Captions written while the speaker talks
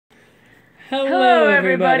Hello,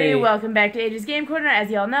 everybody! Welcome back to AJ's Game Corner. As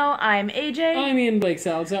y'all know, I'm AJ. I'm Ian Blake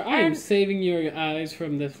Salazar. I am saving your eyes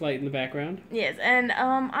from this light in the background. Yes, and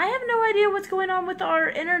I have no idea what's going on with our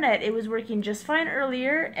internet. It was working just fine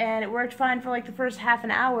earlier, and it worked fine for like the first half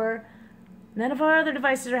an hour. None of our other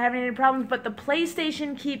devices are having any problems, but the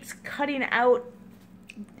PlayStation keeps cutting out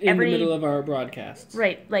in the middle of our broadcasts.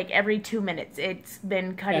 Right, like every 2 minutes. It's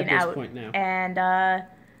been cutting out. At this point now. And,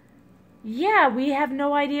 yeah, we have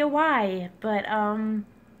no idea why, but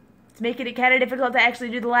it's making it kind of difficult to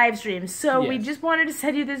actually do the live stream. So we just wanted to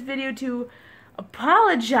send you this video to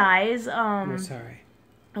apologize We're sorry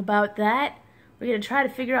about that. We're going to try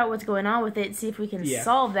to figure out what's going on with it, see if we can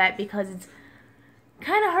solve that, because it's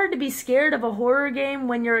kind of hard to be scared of a horror game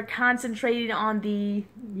when you're concentrating on the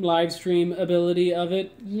live stream ability of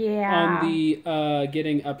it. Yeah. On the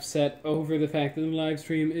getting upset over the fact that the live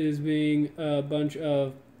stream is being a bunch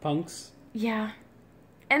of punks. Yeah.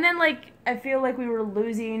 And then, like, I feel like we were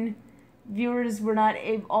losing viewers. Were not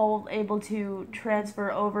all able to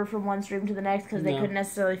transfer over from one stream to the next because they couldn't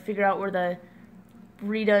necessarily figure out where the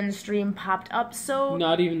redone stream popped up. So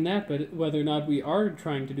not even that, but whether or not we are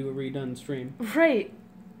trying to do a redone stream. Right.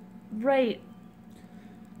 Right.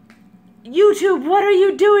 YouTube, what are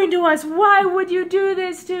you doing to us? Why would you do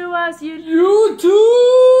this to us?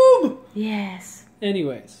 YouTube! Yes.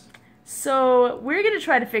 Anyways. So, we're going to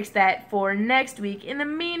try to fix that for next week. In the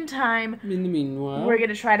meantime, we're going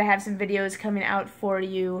to try to have some videos coming out for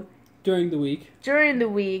you during the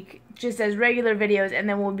week, just as regular videos, and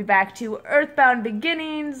then we'll be back to Earthbound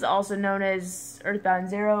Beginnings, also known as Earthbound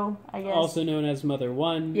Zero, I guess. Also known as Mother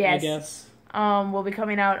 1, I guess. Will be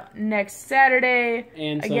coming out next Saturday.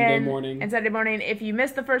 And Sunday morning. And Sunday morning. If you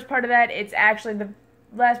missed the first part of that, it's actually the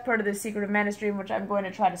last part of the Secret of Mana stream, which I'm going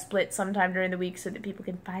to try to split sometime during the week so that people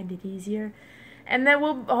can find it easier. And then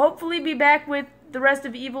we'll hopefully be back with the rest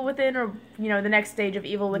of Evil Within, or, you know, the next stage of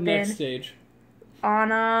Evil Within. Next stage.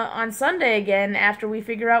 On Sunday again, after we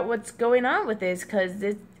figure out what's going on with this, because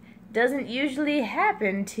it doesn't usually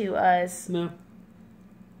happen to us. No.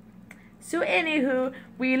 So anywho,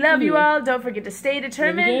 we love you all. Don't forget to stay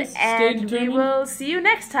determined, and we will see you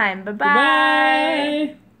next time.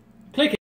 Bye-bye. Bye-bye.